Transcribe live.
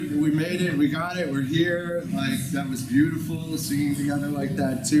we made it, we got it, we're here. Like, that was beautiful, singing together like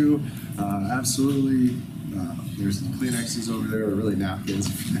that too. Absolutely. There's Kleenexes over there, or really napkins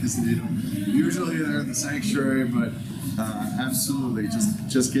if you guys need them. Usually they're in the sanctuary, but absolutely,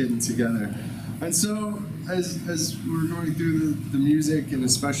 just getting together. And so, as we're going through the music, and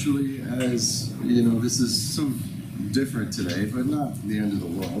especially as, you know, this is so different today, but not the end of the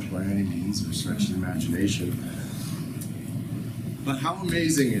world by any means, or stretch the imagination. But how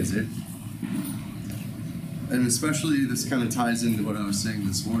amazing is it, and especially this kind of ties into what I was saying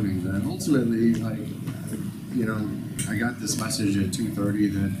this morning, that ultimately, like, you know, I got this message at 2:30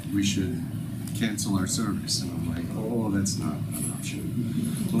 that we should cancel our service, and I'm like, oh, that's not an option.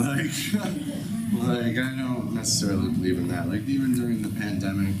 Like I don't necessarily believe in that. Like, even during the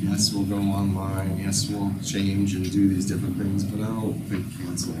pandemic, yes, we'll go online, yes, we'll change and do these different things, but I don't think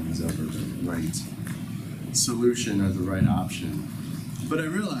canceling is ever the right solution or the right option. But I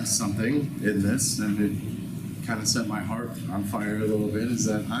realized something in this, and it kind of set my heart on fire a little bit, is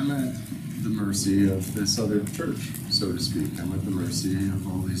that I'm at the mercy of this other church, so to speak. I'm at the mercy of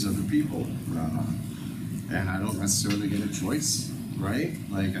all these other people. And I don't necessarily get a choice, right?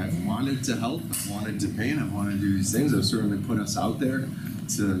 Like, I've wanted to help, I've wanted to paint, I've wanted to do these things. I've certainly put us out there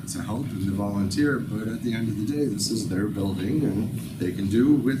to help and to volunteer, but at the end of the day, this is their building, and they can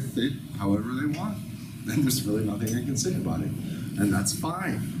do with it however they want. And there's really nothing I can say about it. And that's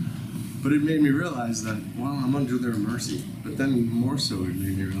fine. But it made me realize that, well, I'm under their mercy. But then more so, it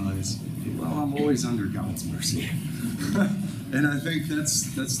made me realize, well, I'm always under God's mercy. And I think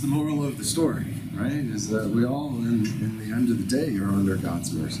that's the moral of the story, right? Is that we all, in the end of the day, are under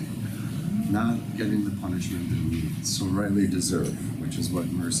God's mercy, not getting the punishment that we so rightly deserve, which is what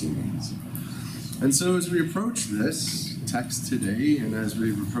mercy means. And so as we approach this text today, and as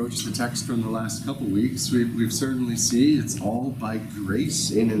we've approached the text from the last couple weeks, we've certainly seen it's all by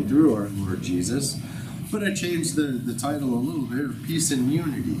grace in and through our Lord Jesus. But I changed the title a little bit of Peace and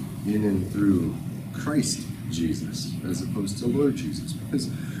Unity in and through Christ Jesus, as opposed to Lord Jesus. Because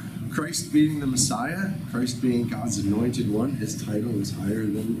Christ being the Messiah, Christ being God's anointed one, his title is higher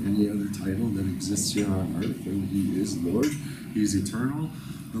than any other title that exists here on earth, and he is Lord, he's eternal.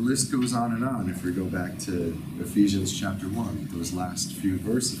 The list goes on and on if we go back to Ephesians chapter 1, those last few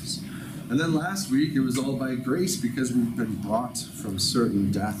verses. And then last week, it was all by grace because we've been brought from certain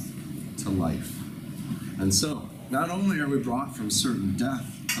death to life. And so, not only are we brought from certain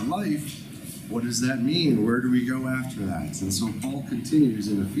death to life, what does that mean? Where do we go after that? And so Paul continues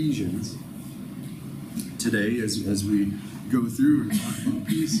in Ephesians today as we go through and talk about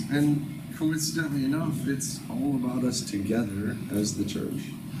peace. And coincidentally enough, it's all about us together as the church.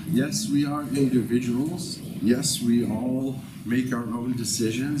 Yes, we are individuals. Yes, we all make our own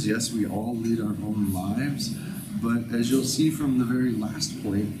decisions. Yes, we all lead our own lives. But as you'll see from the very last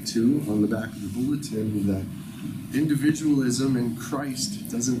point, too, on the back of the bulletin, that individualism in Christ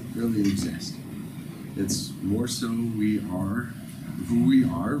doesn't really exist. It's more so we are who we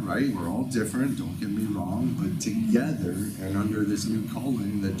are, right? We're all different, don't get me wrong, but together and under this new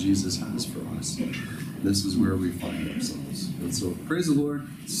calling that Jesus has for us, this is where we find ourselves. And so praise the Lord,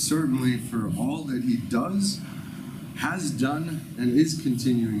 certainly for all that he does, has done, and is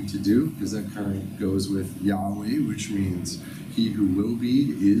continuing to do, because that kind of goes with Yahweh, which means he who will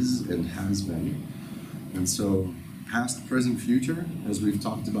be, is, and has been. And so past, present, future, as we've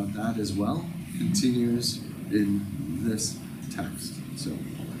talked about that as well, continues in this text. So,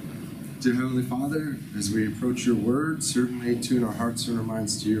 dear Heavenly Father, as we approach your word, certainly tune our hearts and our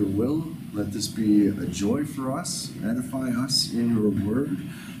minds to your will. Let this be a joy for us, edify us in your word,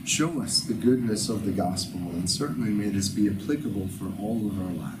 show us the goodness of the gospel, and certainly may this be applicable for all of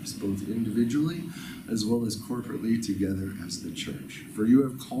our lives, both individually as well as corporately together as the church. For you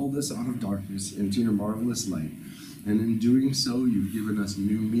have called us out of darkness into your marvelous light, and in doing so, you've given us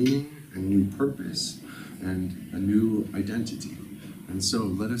new meaning, a new purpose, and a new identity. And so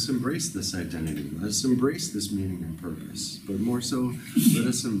let us embrace this identity. Let us embrace this meaning and purpose. But more so, let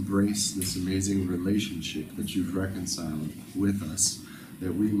us embrace this amazing relationship that you've reconciled with us,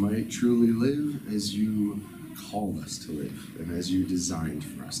 that we might truly live as you called us to live and as you designed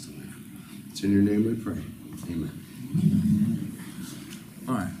for us to live. It's in your name we pray. Amen.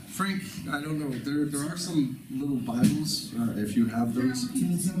 All right. Frank, I don't know, there are some little Bibles, if you have those.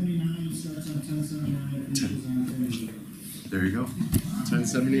 1079 starts on 1079, finishes on 1080. There you go.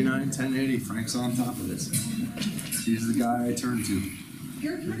 1079, 1080. Frank's on top of this. He's the guy I turn to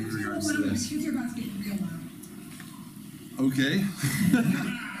in regards to this. You're about to get real loud. Okay.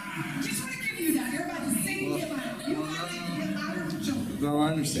 Just want to give you that. You're about to sing, get loud. You want to get louder for children. no,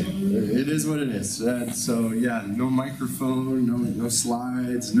 I understand. It is what it is. So yeah, no microphone, no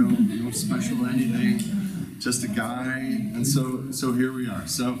slides, no special anything. Just a guy, and so here we are.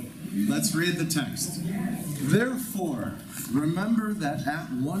 So let's read the text. Therefore, remember that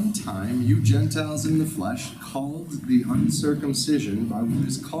at one time you Gentiles in the flesh, called the uncircumcision by what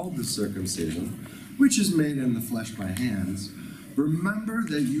is called the circumcision, which is made in the flesh by hands. Remember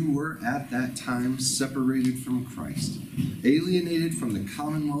that you were at that time separated from Christ, alienated from the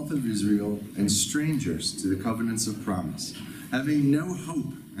commonwealth of Israel, and strangers to the covenants of promise, having no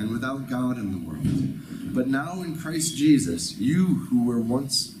hope and without God in the world. But now in Christ Jesus, you who were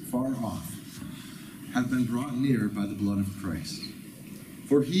once far off have been brought near by the blood of Christ.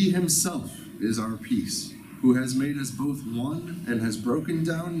 For he himself is our peace, who has made us both one and has broken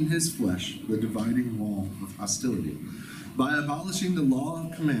down in his flesh the dividing wall of hostility, by abolishing the law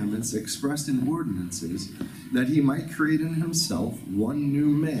of commandments expressed in ordinances, that he might create in himself one new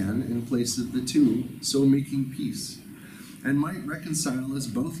man in place of the two, so making peace, and might reconcile us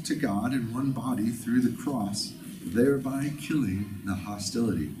both to God in one body through the cross, thereby killing the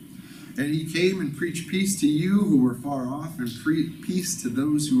hostility. And he came and preached peace to you who were far off, and peace to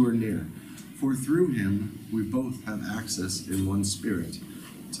those who are near. For through him we both have access in one spirit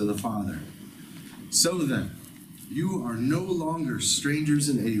to the Father. So then, you are no longer strangers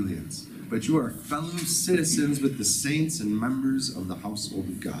and aliens, but you are fellow citizens with the saints and members of the household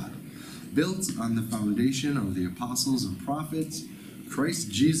of God, built on the foundation of the apostles and prophets,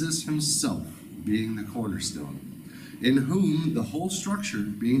 Christ Jesus himself being the cornerstone, in whom the whole structure,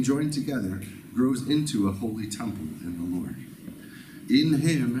 being joined together, grows into a holy temple in the Lord. In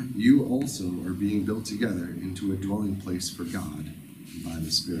him you also are being built together into a dwelling place for God by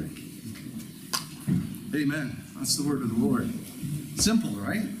the Spirit. Amen. That's the word of the Lord. Simple,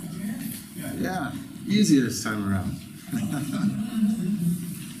 right? Yeah. Easy this time around.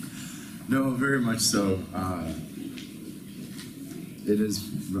 No, very much so. It is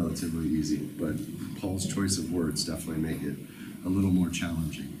relatively easy, but Paul's choice of words definitely make it a little more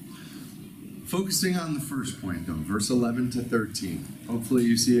challenging. Focusing on the first point, though, verse 11 to 13. Hopefully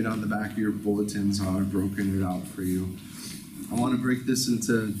you see it on the back of your bulletins, how I've broken it out for you. I want to break this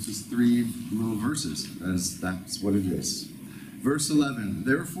into just 3 little verses, as that's what it is. Verse 11,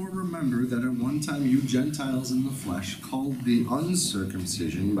 therefore remember that at one time you Gentiles in the flesh, called the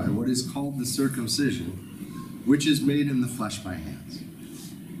uncircumcision by what is called the circumcision, which is made in the flesh by hands.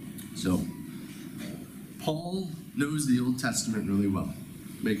 So, Paul knows the Old Testament really well.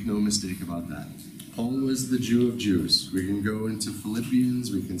 Make no mistake about that. Paul was the Jew of Jews. We can go into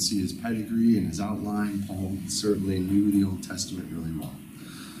Philippians, we can see his pedigree and his outline. Paul certainly knew the Old Testament really well.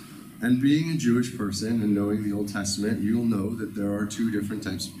 And being a Jewish person and knowing the Old Testament, you'll know that there are 2 different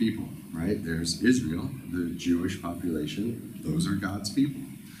types of people, right? There's Israel, the Jewish population. Those are God's people.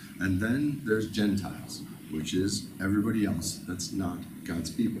 And then there's Gentiles, which is everybody else that's not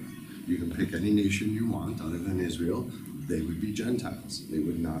God's people. You can pick any nation you want other than Israel. They would be Gentiles. They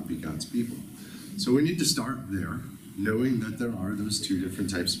would not be God's people. So we need to start there, knowing that there are those 2 different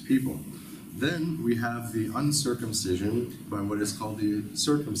types of people. Then we have the uncircumcision by what is called the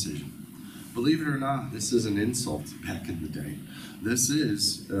circumcision. Believe it or not, this is an insult back in the day. This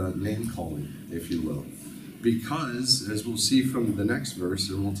is name calling, if you will. Because, as we'll see from the next verse,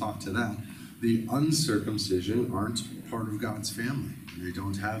 and we'll talk to that, the uncircumcision aren't part of God's family. They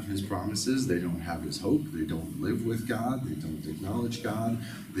don't have his promises. They don't have his hope. They don't live with God. They don't acknowledge God.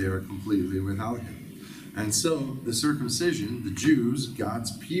 They are completely without him. And so the circumcision, the Jews,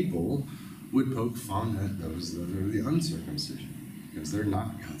 God's people, would poke fun at those that are the uncircumcision because they're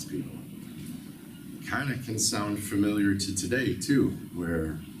not God's people. Kind of can sound familiar to today too,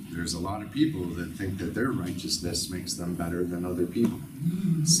 where there's a lot of people that think that their righteousness makes them better than other people.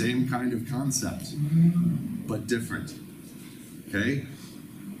 Same kind of concept, but different. Okay?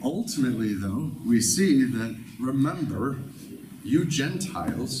 Ultimately, though, we see that, remember, you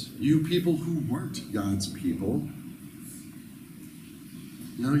Gentiles, you people who weren't God's people,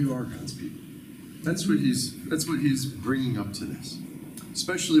 now you are God's people. That's what he's bringing up to this.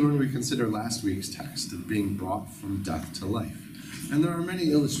 Especially when we consider last week's text of being brought from death to life. And there are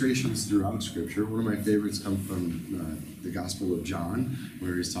many illustrations throughout Scripture. One of my favorites come from the Gospel of John,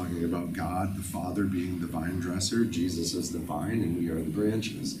 where he's talking about God, the Father, being the vine dresser, Jesus as the vine, and we are the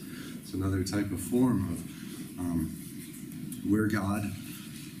branches. It's another type of form of where God,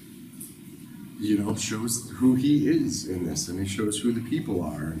 shows who he is in this, and he shows who the people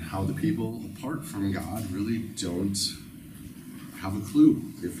are, and how the people apart from God really don't have a clue,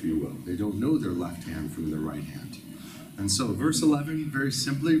 if you will. They don't know their left hand from their right hand. And so, verse 11, very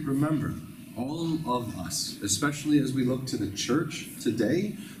simply, remember, All of us, especially as we look to the church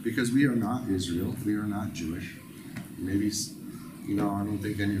today, because we are not Israel, we are not Jewish. Maybe, I don't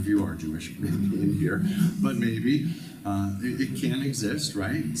think any of you are Jewish in here, but maybe. It can exist,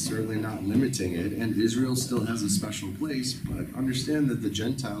 right? Certainly not limiting it, and Israel still has a special place, but understand that the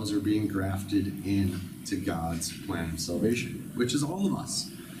Gentiles are being grafted into God's plan of salvation, which is all of us.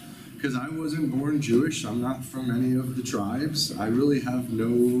 Because I wasn't born Jewish, I'm not from any of the tribes, I really have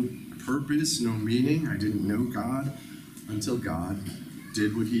no purpose, no meaning. I didn't know God until God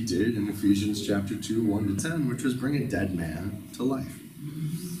did what he did in Ephesians chapter 2, 1 to 10, which was bring a dead man to life.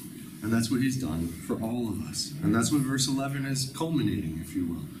 And that's what he's done for all of us. And that's what verse 11 is culminating, if you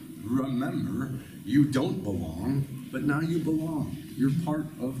will. Remember, you don't belong, but now you belong. You're part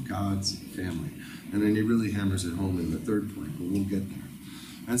of God's family. And then he really hammers it home in the third point, but we'll get there.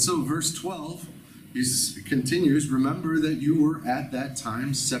 And so verse 12, he continues, remember that you were at that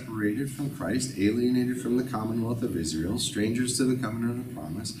time separated from Christ, alienated from the commonwealth of Israel, strangers to the covenant of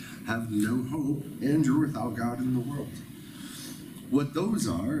promise, have no hope, and you're without God in the world. What those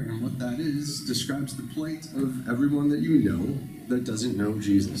are and what that is describes the plight of everyone that you know that doesn't know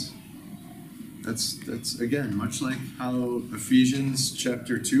Jesus. That's again, much like how Ephesians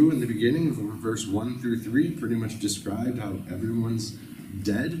chapter 2 in the beginning, verse 1 through 3, pretty much described how everyone's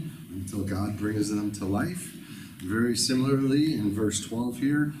dead until God brings them to life. Very similarly, in verse 12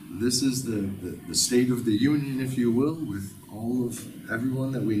 here, this is the state of the union, if you will, with all of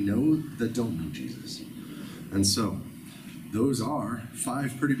everyone that we know that don't know Jesus. And so, those are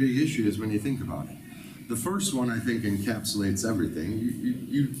 5 pretty big issues when you think about it. The first one, I think, encapsulates everything.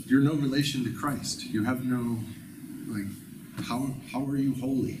 You're no relation to Christ. You have no, how are you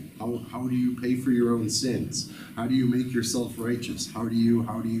holy? How do you pay for your own sins? How do you make yourself righteous? How do you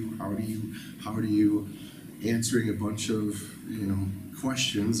answering a bunch of,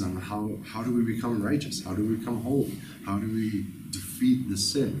 questions on how do we become righteous? How do we become holy? How do we defeat the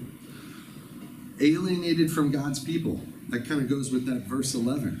sin? Alienated from God's people. That kind of goes with that verse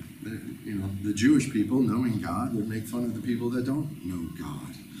 11. The Jewish people, knowing God, would make fun of the people that don't know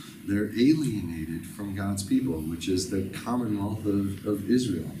God. They're alienated from God's people, which is the commonwealth of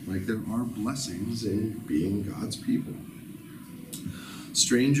Israel. There are blessings in being God's people.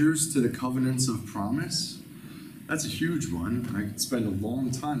 Strangers to the covenants of promise. That's a huge one. I could spend a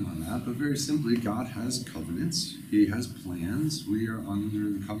long time on that, but very simply, God has covenants. He has plans. We are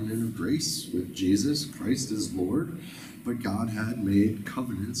under the covenant of grace with Jesus. Christ is Lord. But God had made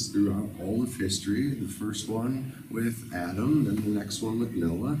covenants throughout all of history. The first one with Adam, then the next one with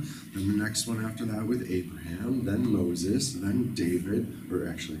Noah, then the next one after that with Abraham, then Moses, then David, or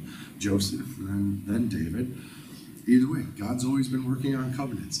actually Joseph, then David. Either way, God's always been working on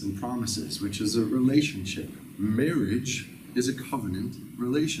covenants and promises, which is a relationship. Marriage is a covenant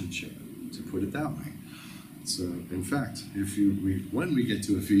relationship, to put it that way. So, in fact, when we get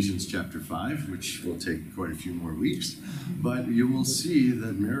to Ephesians chapter 5, which will take quite a few more weeks, but you will see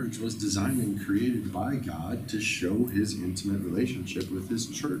that marriage was designed and created by God to show his intimate relationship with his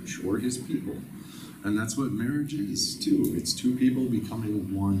church or his people. And that's what marriage is, too. It's two people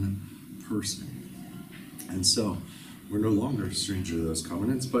becoming one person. And so, we're no longer a stranger to those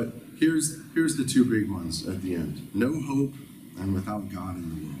covenants, but here's the 2 big ones at the end. No hope and without God in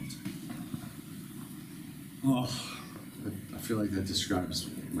the world. Oh, I feel like that describes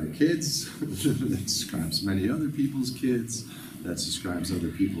my kids, that describes many other people's kids, that describes other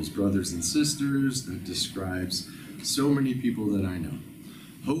people's brothers and sisters, that describes so many people that I know.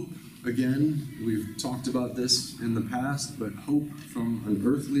 Hope, again, we've talked about this in the past, but hope from an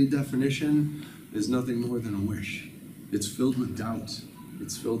earthly definition is nothing more than a wish. It's filled with doubt.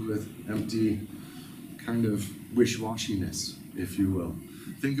 It's filled with empty kind of wish-washiness, if you will.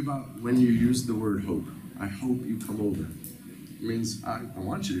 Think about when you use the word hope. I hope you come over. It means I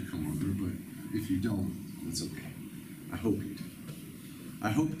want you to come over, but if you don't, it's okay. I hope you do. I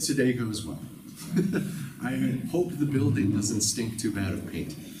hope today goes well. I hope the building doesn't stink too bad of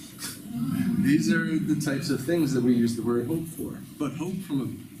paint. These are the types of things that we use the word hope for. But hope from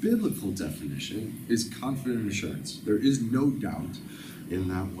a biblical definition is confident assurance. There is no doubt in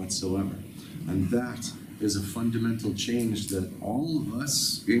that whatsoever. And that is a fundamental change that all of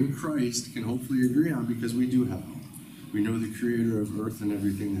us in Christ can hopefully agree on, because we do have hope. We know the creator of earth and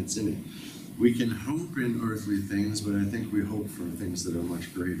everything that's in it. We can hope in earthly things, but I think we hope for things that are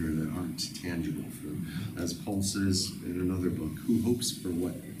much greater, that aren't tangible. As Paul says in another book, who hopes for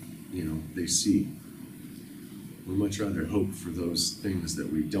what they see? We'd much rather hope for those things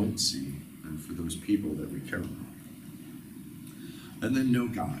that we don't see than for those people that we care about. And then know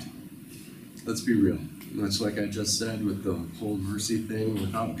God. Let's be real. much like I just said with the whole mercy thing,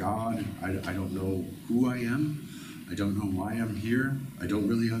 without God, I don't know who I am. I don't know why I'm here. I don't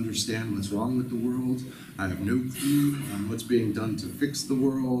really understand what's wrong with the world. I have no clue on what's being done to fix the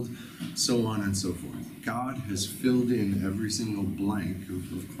world, so on and so forth. God has filled in every single blank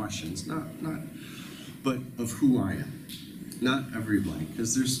of questions, but of who I am. Not every blank,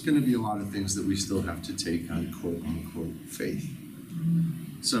 because there's going to be a lot of things that we still have to take on quote-unquote faith.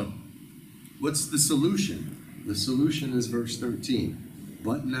 So, what's the solution? The solution is verse 13.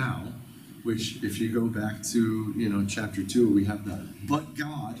 But now, which if you go back to, chapter 2, we have the but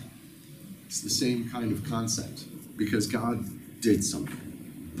God. It's the same kind of concept, because God did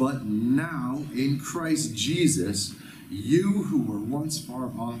something. But now, in Christ Jesus, you who were once far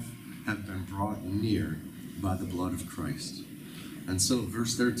off have been brought near by the blood of Christ. And so,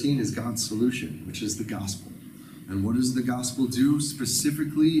 verse 13 is God's solution, which is the gospel. And what does the gospel do?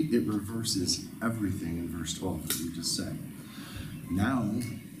 Specifically, it reverses everything in verse 12 that we just said. Now,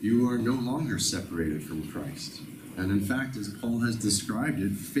 you are no longer separated from Christ. And in fact, as Paul has described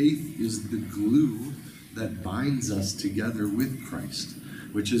it, faith is the glue that binds us together with Christ,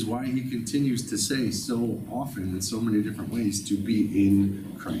 which is why he continues to say so often in so many different ways to be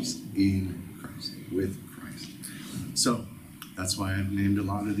in Christ, with Christ. So, that's why I've named a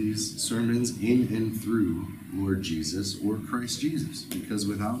lot of these sermons in and through Lord Jesus or Christ Jesus, because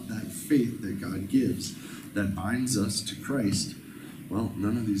without that faith that God gives that binds us to Christ, well,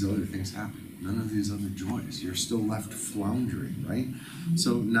 none of these other things happen. None of these other joys. You're still left floundering, right?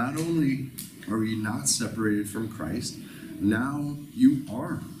 So not only are you not separated from Christ, now you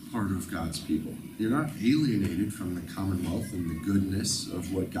are part of God's people. You're not alienated from the commonwealth and the goodness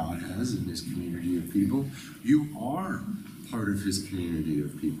of what God has in his community of people. You are part of his community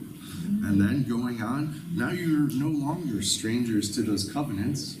of people. And then going on, now you're no longer strangers to those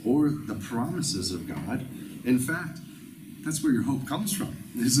covenants or the promises of God. In fact, that's where your hope comes from,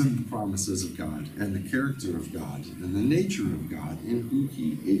 is in the promises of God and the character of God and the nature of God in who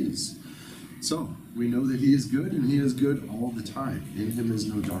he is. So, we know that he is good, and he is good all the time. In him is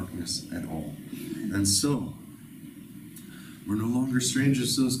no darkness at all. And so, we're no longer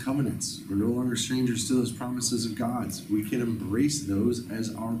strangers to those covenants. We're no longer strangers to those promises of God. We can embrace those as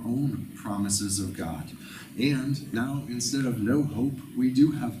our own promises of God. And now, instead of no hope, we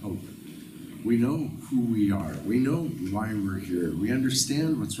do have hope. We know who we are. We know why we're here. We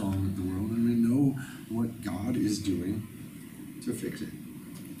understand what's wrong with the world, and we know what God is doing to fix it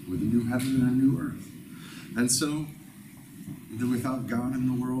with a new heaven and a new earth. And so, without God in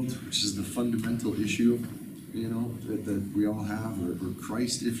the world, which is the fundamental issue, that we all have, or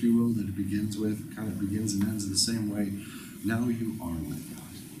Christ, if you will, that it begins with, kind of begins and ends the same way. Now you are with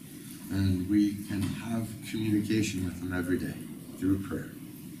God. And we can have communication with him every day through prayer,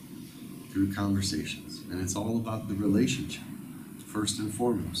 through conversations. And it's all about the relationship, first and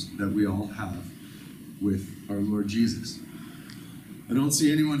foremost, that we all have with our Lord Jesus. I don't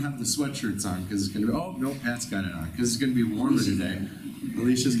see anyone have the sweatshirts on because it's going to be, oh, no, Pat's got it on because it's going to be warmer today.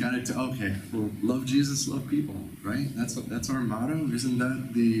 Alicia's got it okay, well, love Jesus, love people, right? That's our motto. Isn't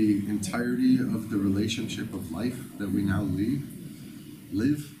that the entirety of the relationship of life that we now live?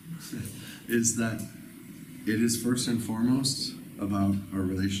 Is that it is first and foremost about our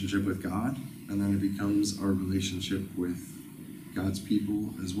relationship with God, and then it becomes our relationship with God's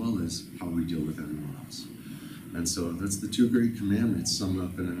people as well as how we deal with everyone else. And so that's the two great commandments summed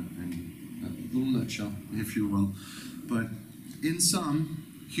up in a little nutshell, if you will. But in sum,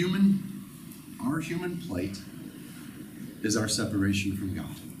 our human plight is our separation from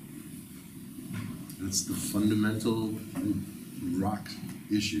God. That's the fundamental rock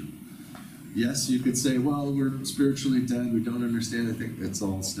issue. Yes, you could say, well, we're spiritually dead, we don't understand. I think it's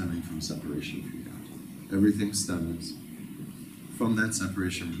all stemming from separation from God. Everything stems from that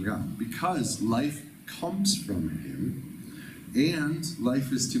separation from God. Because life comes from him, and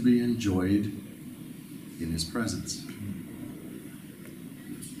life is to be enjoyed in his presence.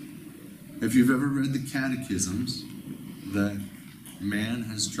 If you've ever read the catechisms, that man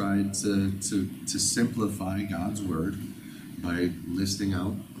has tried to simplify God's word by listing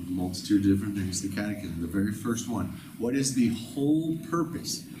out a multitude of different things. The catechism, the very first one, what is the whole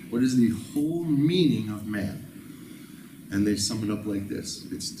purpose? What is the whole meaning of man? And they sum it up like this: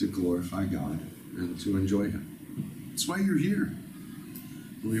 it's to glorify God and to enjoy him. That's why you're here,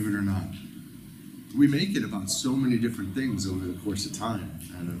 believe it or not. We make it about so many different things over the course of time,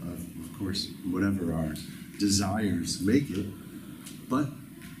 and of course, whatever our desires make it, but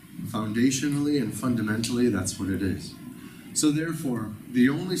foundationally and fundamentally, that's what it is. So therefore, the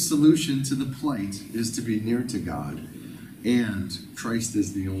only solution to the plight is to be near to God, and Christ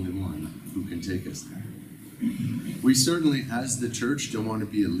is the only one who can take us there. We certainly, as the church, don't want to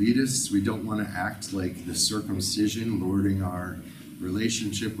be elitists. We don't want to act like the circumcision, lording our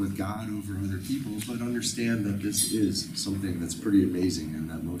relationship with God over other people, but understand that this is something that's pretty amazing and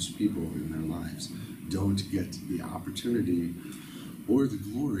that most people in their lives don't get the opportunity or the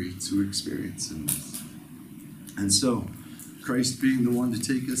glory to experience in this. And so, Christ being the one to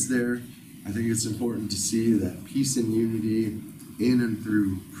take us there, I think it's important to see that peace and unity in and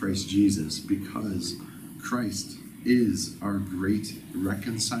through Christ Jesus, because Christ is our great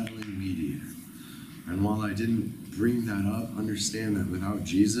reconciling mediator. And while I didn't bring that up, understand that without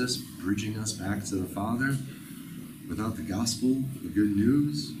Jesus bridging us back to the Father, without the gospel, the good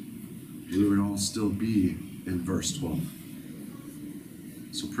news, we would all still be in verse 12.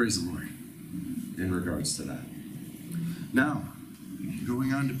 So praise the Lord in regards to that. Now,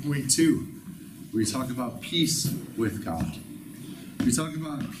 going on to point 2, we talk about peace with God. We talk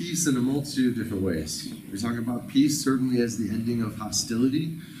about peace in a multitude of different ways. We talk about peace certainly as the ending of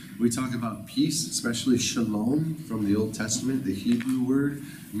hostility. We talk about peace, especially shalom from the Old Testament, the Hebrew word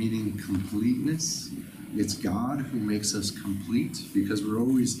meaning completeness. It's God who makes us complete, because we're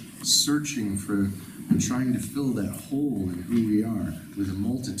always searching for and trying to fill that hole in who we are with a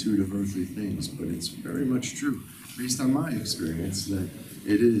multitude of earthly things. But it's very much true, based on my experience, that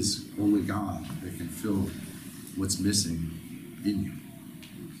it is only God that can fill what's missing in you.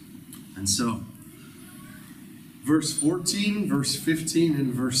 And so, verse 14, verse 15,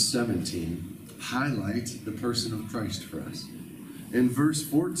 and verse 17 highlight the person of Christ for us. In verse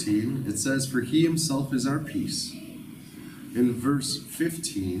 14, it says, "For he himself is our peace." In verse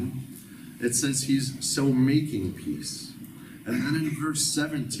 15, it says he's so making peace. And then in verse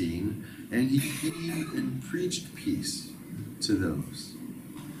 17, "And he came and preached peace to those."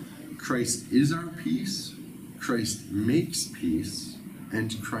 Christ is our peace, Christ makes peace,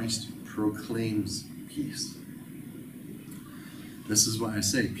 and Christ proclaims peace. This is why I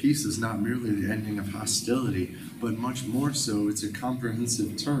say peace is not merely the ending of hostility, but much more so, it's a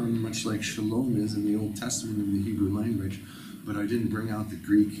comprehensive term, much like shalom is in the Old Testament in the Hebrew language. But I didn't bring out the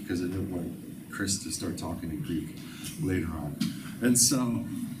Greek because I didn't want Chris to start talking in Greek later on. And so,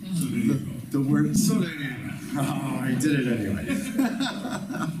 the word, so there you go. Oh, I did it anyway.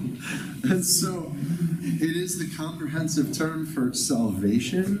 And so, it is the comprehensive term for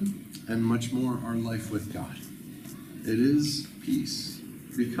salvation and much more our life with God. It is peace,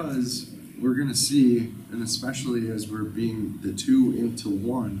 because we're going to see, and especially as we're being the two into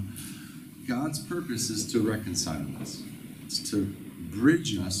one, God's purpose is to reconcile us. It's to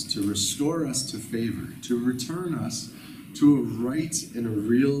bridge us, to restore us to favor, to return us to a right and a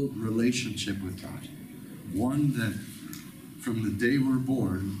real relationship with God. One that, from the day we're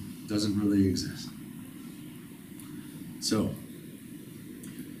born, doesn't really exist. So,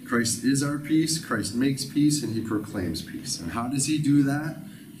 Christ is our peace, Christ makes peace, and he proclaims peace. And how does he do that?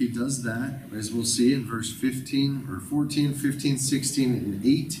 He does that, as we'll see in verse 15, or 14, 15, 16, and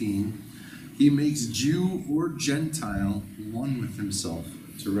 18. He makes Jew or Gentile one with himself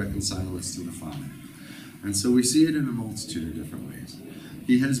to reconcile us to the Father. And so we see it in a multitude of different ways.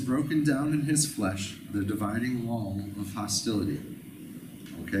 He has broken down in his flesh the dividing wall of hostility.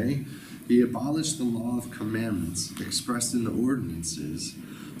 Okay? He abolished the law of commandments expressed in the ordinances,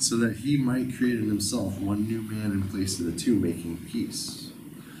 so that he might create in himself one new man in place of the two, making peace.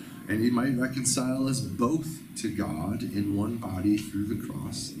 And he might reconcile us both to God in one body through the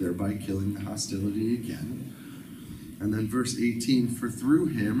cross, thereby killing the hostility again. And then verse 18, "For through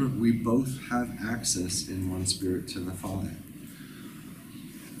him we both have access in one spirit to the Father."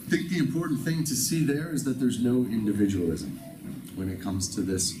 I think the important thing to see there is that there's no individualism when it comes to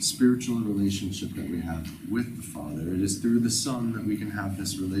this spiritual relationship that we have with the Father. It is through the Son that we can have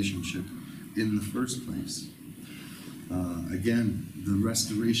this relationship in the first place. Again, the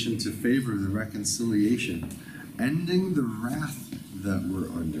restoration to favor, the reconciliation, ending the wrath that we're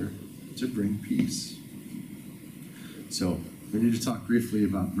under to bring peace. So, we need to talk briefly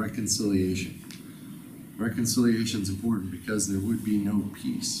about reconciliation. Reconciliation is important because there would be no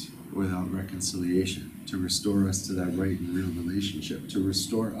peace without reconciliation, to restore us to that right and real relationship, to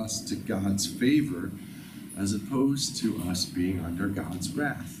restore us to God's favor as opposed to us being under God's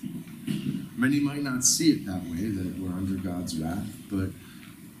wrath. Many might not see it that way, that we're under God's wrath, but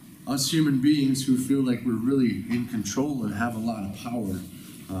us human beings who feel like we're really in control and have a lot of power,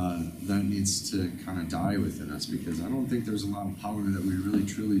 that needs to kind of die within us, because I don't think there's a lot of power that we really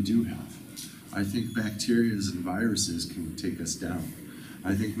truly do have. I think bacteria and viruses can take us down.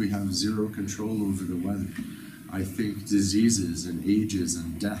 I think we have zero control over the weather. I think diseases and ages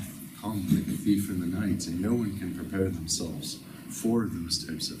and death come like a thief in the night, and no one can prepare themselves for those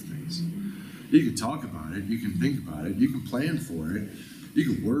types of things. You can talk about it, you can think about it, you can plan for it, you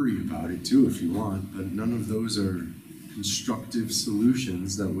can worry about it too if you want, but none of those are constructive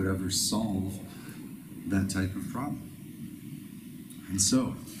solutions that would ever solve that type of problem. And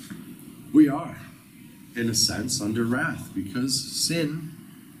so, we are, in a sense, under wrath because sin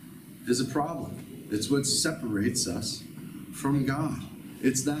is a problem. It's what separates us from God.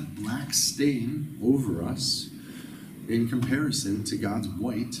 It's that black stain over us in comparison to God's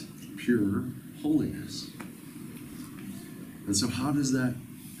white, pure holiness. And so how does that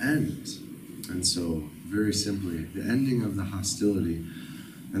end? And so, very simply, the ending of the hostility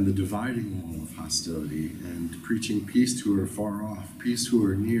and the dividing wall of hostility and preaching peace to who are far off, peace who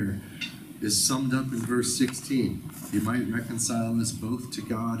are near, is summed up in verse 16. He might reconcile us both to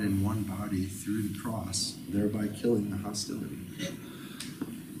God in one body through the cross, thereby killing the hostility.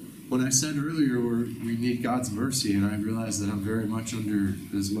 When I said earlier we need God's mercy, and I realized that I'm very much under,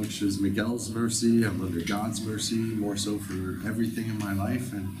 as much as Miguel's mercy, I'm under God's mercy, more so for everything in my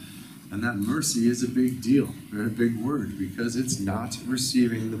life, and that mercy is a big deal, and a big word, because it's not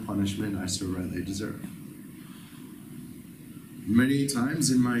receiving the punishment I so rightly deserve. Many times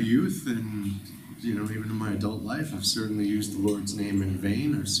in my youth, and even in my adult life, I've certainly used the Lord's name in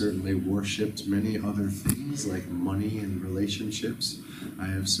vain. I've certainly worshipped many other things like money and relationships. I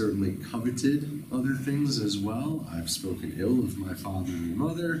have certainly coveted other things as well. I've spoken ill of my father and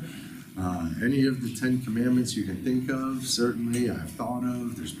mother. Any of the 10 Commandments you can think of, certainly I've thought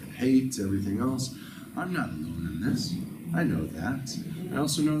of. There's been hate, everything else. I'm not alone in this. I know that. I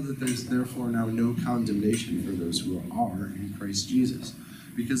also know that there's therefore now no condemnation for those who are in Christ Jesus,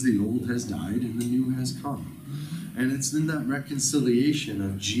 because the old has died and the new has come. And it's in that reconciliation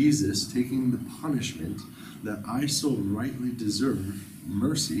of Jesus taking the punishment that I so rightly deserve,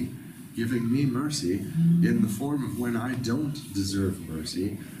 mercy, giving me mercy in the form of when I don't deserve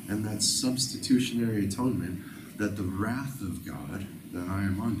mercy, and that substitutionary atonement, that the wrath of God that I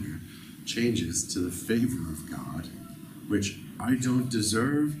am under changes to the favor of God, which I don't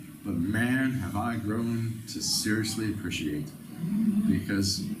deserve, but man, have I grown to seriously appreciate.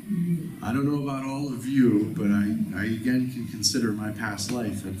 Because I don't know about all of you, but I again can consider my past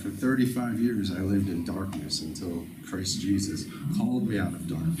life, and for 35 years I lived in darkness until Christ Jesus called me out of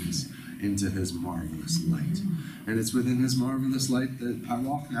darkness into his marvelous light. And it's within his marvelous light that I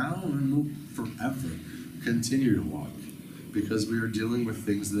walk now and will forever continue to walk, because we are dealing with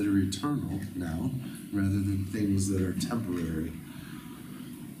things that are eternal now rather than things that are temporary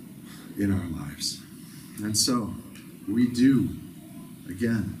in our lives. And so we do,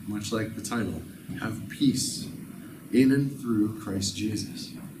 again, much like the title, have peace in and through Christ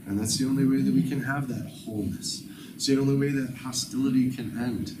Jesus. And that's the only way that we can have that wholeness. It's the only way that hostility can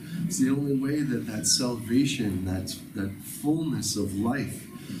end. It's the only way that that salvation, that fullness of life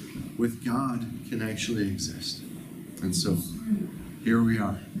with God can actually exist. And so, here we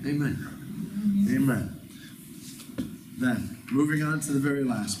are. Amen. Amen. Then, moving on to the very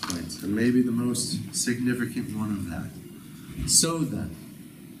last point, and maybe the most significant one of that. So then,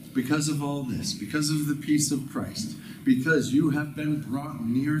 because of all this, because of the peace of Christ, because you have been brought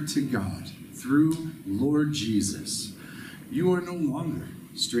near to God through Lord Jesus, you are no longer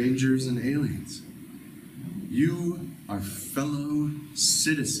strangers and aliens. You are fellow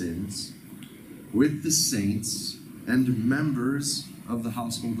citizens with the saints and members of the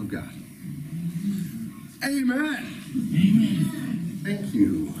household of God. Amen. Amen. Thank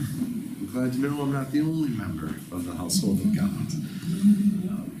you. I'm glad to know I'm not the only member of the household of God.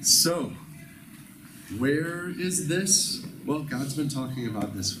 So, where is this? Well, God's been talking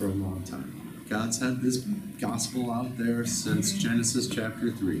about this for a long time. God's had this gospel out there since Genesis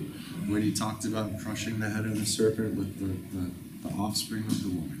chapter 3, when he talked about crushing the head of the serpent with the offspring of the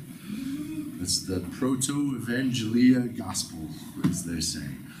woman. It's the proto-evangelia gospel, as they say.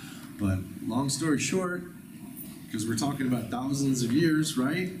 But long story short, because we're talking about thousands of years,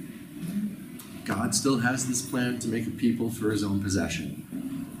 right? God still has this plan to make a people for his own possession.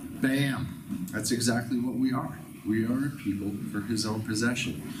 Bam! That's exactly what we are. We are a people for his own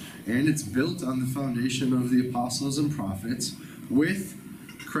possession. And it's built on the foundation of the apostles and prophets with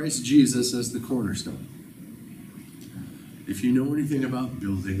Christ Jesus as the cornerstone. If you know anything about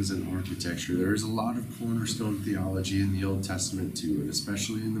buildings and architecture, there is a lot of cornerstone theology in the Old Testament too, and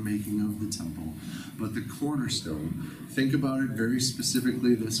especially in the making of the temple. But the cornerstone, think about it very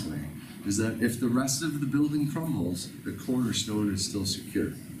specifically this way, is that if the rest of the building crumbles, the cornerstone is still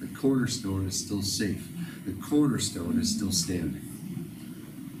secure. The cornerstone is still safe. The cornerstone is still standing.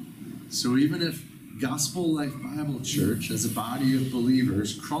 So even if Gospel Life Bible Church as a body of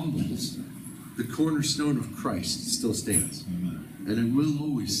believers crumbles, the cornerstone of Christ still stands. And it will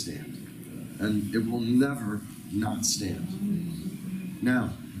always stand. and it will never not stand.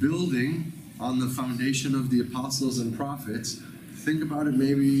 Now, building on the foundation of the apostles and prophets, think about it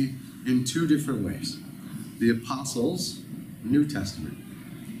maybe in two different ways. The apostles, New Testament.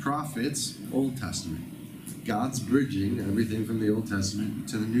 Prophets, Old Testament. God's bridging everything from the Old Testament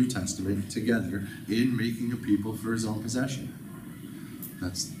to the New Testament together in making a people for his own possession.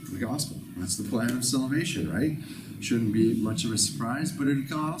 That's the gospel. That's the plan of salvation, right? Shouldn't be much of a surprise, but it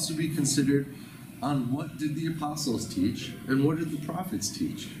can also be considered on what did the apostles teach and what did the prophets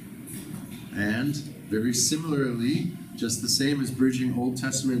teach. And very similarly, just the same as bridging Old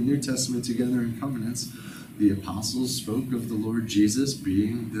Testament and New Testament together in covenants, the apostles spoke of the Lord Jesus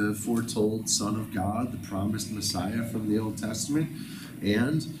being the foretold Son of God, the promised Messiah from the Old Testament,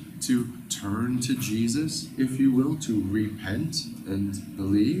 and to turn to Jesus, if you will, to repent and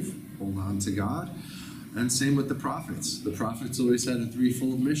believe, hold on to God. And same with the prophets. The prophets always had a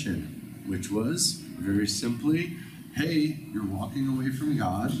threefold mission, which was, very simply, hey, you're walking away from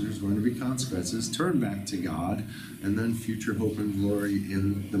God, there's going to be consequences, turn back to God, and then future hope and glory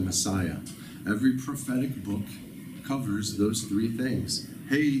in the Messiah. Every prophetic book covers those three things.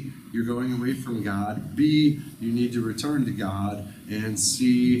 A, you're going away from God. B, you need to return to God. And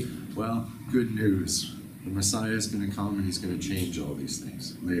C, well, good news. The Messiah is going to come and he's going to change all these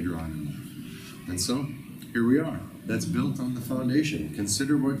things later on in life. And so, here we are. That's built on the foundation.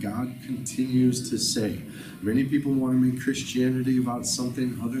 Consider what God continues to say. Many people want to make Christianity about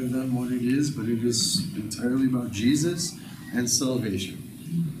something other than what it is, but it is entirely about Jesus and salvation.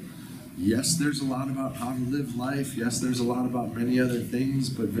 Yes, there's a lot about how to live life. Yes, there's a lot about many other things,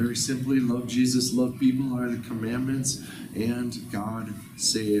 but very simply, love Jesus, love people are the commandments, and God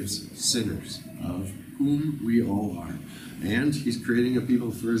saves sinners, of whom we all are. And he's creating a people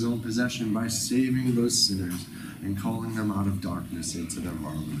for his own possession by saving those sinners and calling them out of darkness into their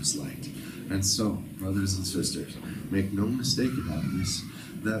marvelous light. And so, brothers and sisters, make no mistake about this,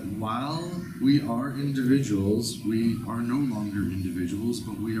 that while we are individuals, we are no longer individuals,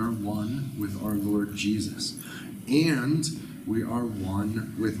 but we are one with our Lord Jesus. And we are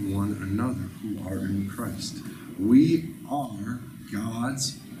one with one another who are in Christ. We are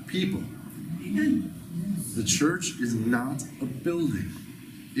God's people. Amen. The church is not a building.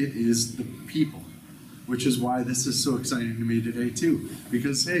 It is the people. Which is why this is so exciting to me today too.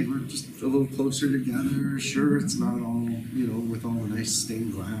 Because hey, we're just a little closer together. Sure, it's not all, with all the nice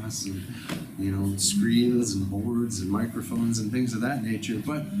stained glass and, screens and boards and microphones and things of that nature.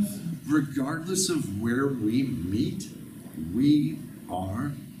 But regardless of where we meet, we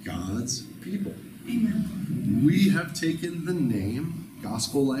are God's people. Amen. We have taken the name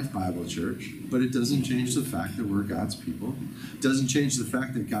Gospel Life Bible Church, but it doesn't change the fact that we're God's people. It doesn't change the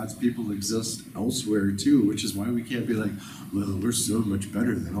fact that God's people exist elsewhere too, which is why we can't be like, well, we're so much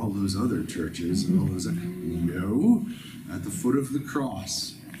better than all those other churches and all those other. No, at the foot of the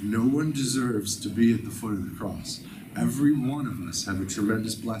cross, no one deserves to be at the foot of the cross. Every one of us have a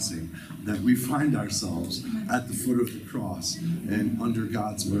tremendous blessing that we find ourselves at the foot of the cross and under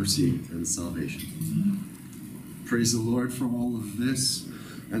God's mercy and salvation. Praise the Lord for all of this.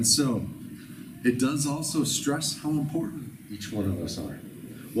 And so, it does also stress how important each one of us are.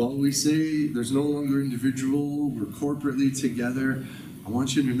 While we say there's no longer individual, we're corporately together, I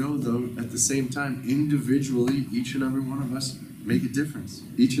want you to know, though, at the same time, individually, each and every one of us make a difference.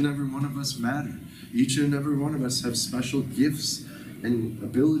 Each and every one of us matter. Each and every one of us have special gifts and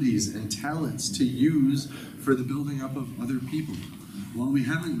abilities and talents to use for the building up of other people. While we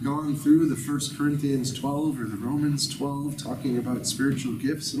haven't gone through the 1 Corinthians 12 or the Romans 12 talking about spiritual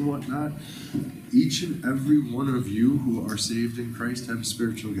gifts and whatnot, each and every one of you who are saved in Christ have a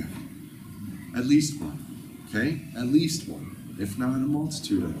spiritual gift. At least one. Okay? At least one. If not a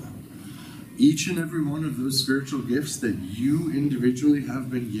multitude of them. Each and every one of those spiritual gifts that you individually have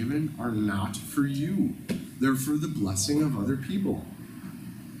been given are not for you. They're for the blessing of other people.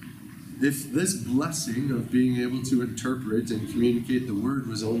 If this blessing of being able to interpret and communicate the word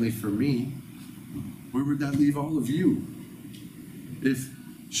was only for me, where would that leave all of you? If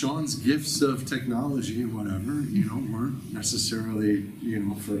Sean's gifts of technology and whatever, weren't necessarily,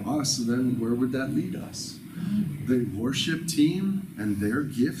 for us, then where would that lead us? The worship team and their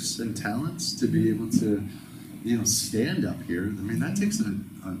gifts and talents to be able to, stand up here, that takes a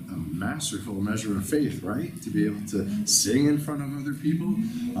masterful measure of faith, right? To be able to sing in front of other people.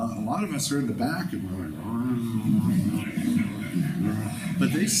 A lot of us are in the back and we're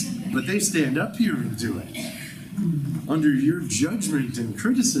like, but they stand up here and do it. Under your judgment and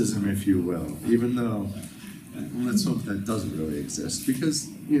criticism, if you will, even though, let's hope that doesn't really exist, because,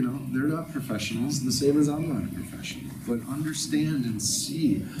 they're not professionals, the same as I'm not a professional. But understand and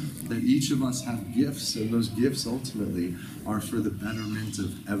see That each of us have gifts, and those gifts ultimately are for the betterment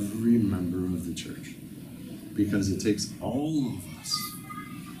of every member of the church. Because it takes all of us.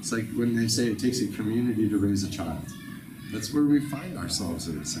 It's like when they say it takes a community to raise a child. That's where we find ourselves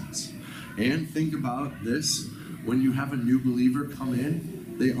in a sense. And think about this, when you have a new believer come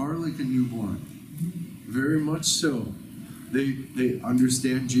in, they are like a newborn. Very much so. They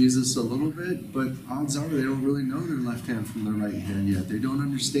understand Jesus a little bit, but odds are they don't really know their left hand from their right hand yet. They don't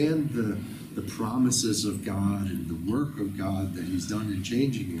understand the promises of God and the work of God that He's done in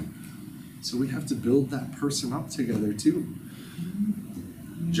changing you. So we have to build that person up together too.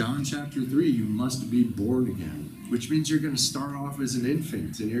 John chapter 3, you must be born again, which means you're going to start off as an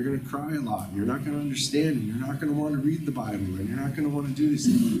infant and you're going to cry a lot and you're not going to understand and you're not going to want to read the Bible and you're not going to want to do these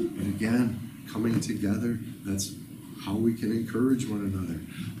things. But again, coming together, that's how we can encourage one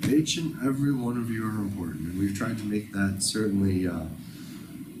another. Each and every one of you are important, and we've tried to make that certainly a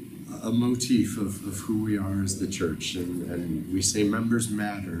motif of who we are as the church. And we say members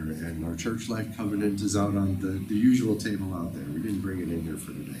matter, and our church life covenant is out on the usual table out there. We didn't bring it in here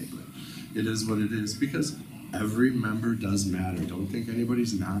for today, but it is what it is, because every member does matter. Don't think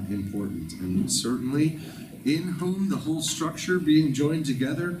anybody's not important. And certainly, in whom the whole structure being joined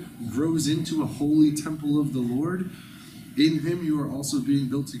together grows into a holy temple of the Lord, in Him you are also being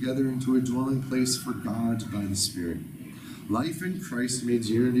built together into a dwelling place for God by the Spirit. Life in Christ means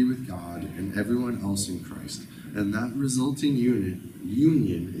unity with God and everyone else in Christ. And that resulting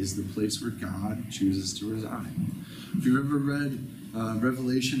union is the place where God chooses to reside. If you've ever read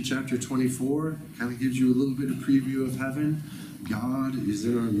Revelation chapter 24, kind of gives you a little bit of preview of heaven. God is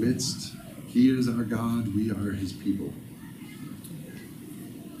in our midst. He is our God. We are His people.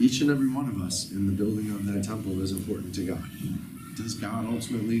 Each and every one of us in the building of that temple is important to God. Does God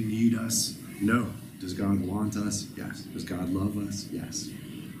ultimately need us? No. Does God want us? Yes. Does God love us? Yes.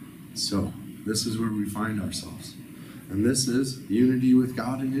 So, this is where we find ourselves. And this is unity with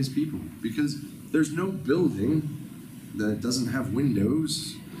God and His people. Because there's no building that doesn't have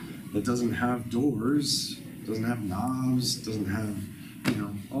windows, that doesn't have doors, doesn't have knobs, doesn't have,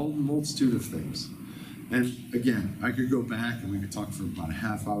 all the multitude of things. And again, I could go back and we could talk for about a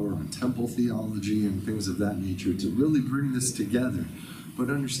half hour on temple theology and things of that nature to really bring this together. But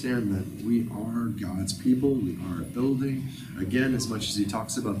understand that we are God's people. We are a building. Again, as much as he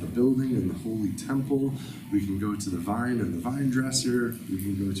talks about the building and the holy temple, we can go to the vine and the vine dresser. We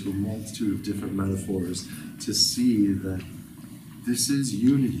can go to a multitude of different metaphors to see that this is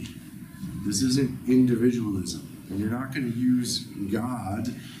unity. This isn't individualism. And you're not going to use God.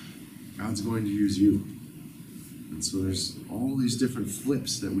 God's going to use you. And so there's all these different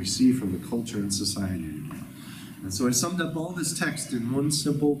flips that we see from the culture and society today. And so I summed up all this text in one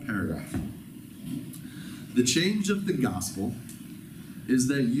simple paragraph. The change of the gospel is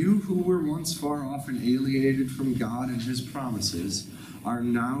that you who were once far off and alienated from God and His promises are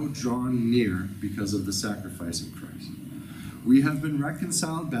now drawn near because of the sacrifice of Christ. We have been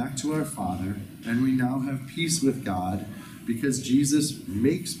reconciled back to our Father, and we now have peace with God because Jesus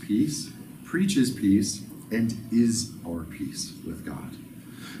makes peace, preaches peace, and is our peace with God.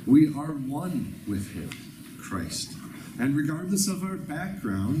 We are one with Him, Christ. And regardless of our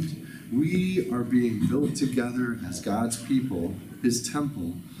background, we are being built together as God's people, His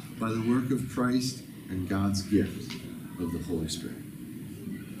temple, by the work of Christ and God's gift of the Holy Spirit.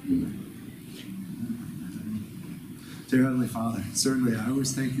 Amen. Dear Heavenly Father, certainly I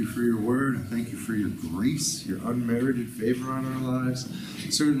always thank you for your word. I thank you for your grace, your unmerited favor on our lives.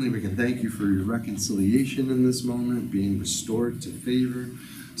 Certainly we can thank you for your reconciliation in this moment, being restored to favor.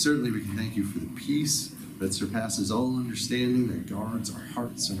 Certainly we can thank you for the peace that surpasses all understanding, that guards our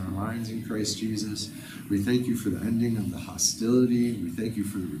hearts and our minds in Christ Jesus. We thank you for the ending of the hostility. We thank you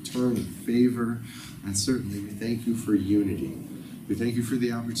for the return of favor. And certainly we thank you for unity. We thank you for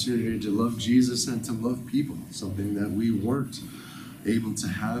the opportunity to love Jesus and to love people, something that we weren't able to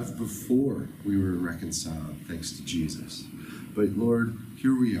have before we were reconciled, thanks to Jesus. But Lord,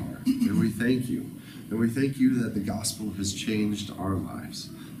 here we are, and we thank you. And we thank you that the gospel has changed our lives,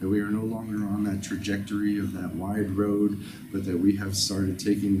 that we are no longer on that trajectory of that wide road, but that we have started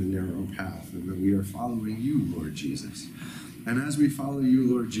taking the narrow path, and that we are following you, Lord Jesus. And as we follow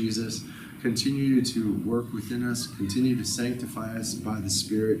you, Lord Jesus, continue to work within us, continue to sanctify us by the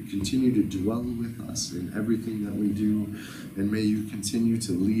Spirit, continue to dwell with us in everything that we do, and may you continue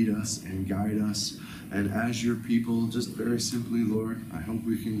to lead us and guide us. And as your people, just very simply, Lord, I hope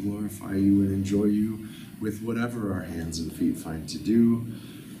we can glorify you and enjoy you with whatever our hands and feet find to do.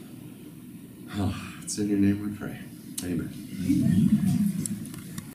 Oh, it's in your name we pray. Amen. Amen.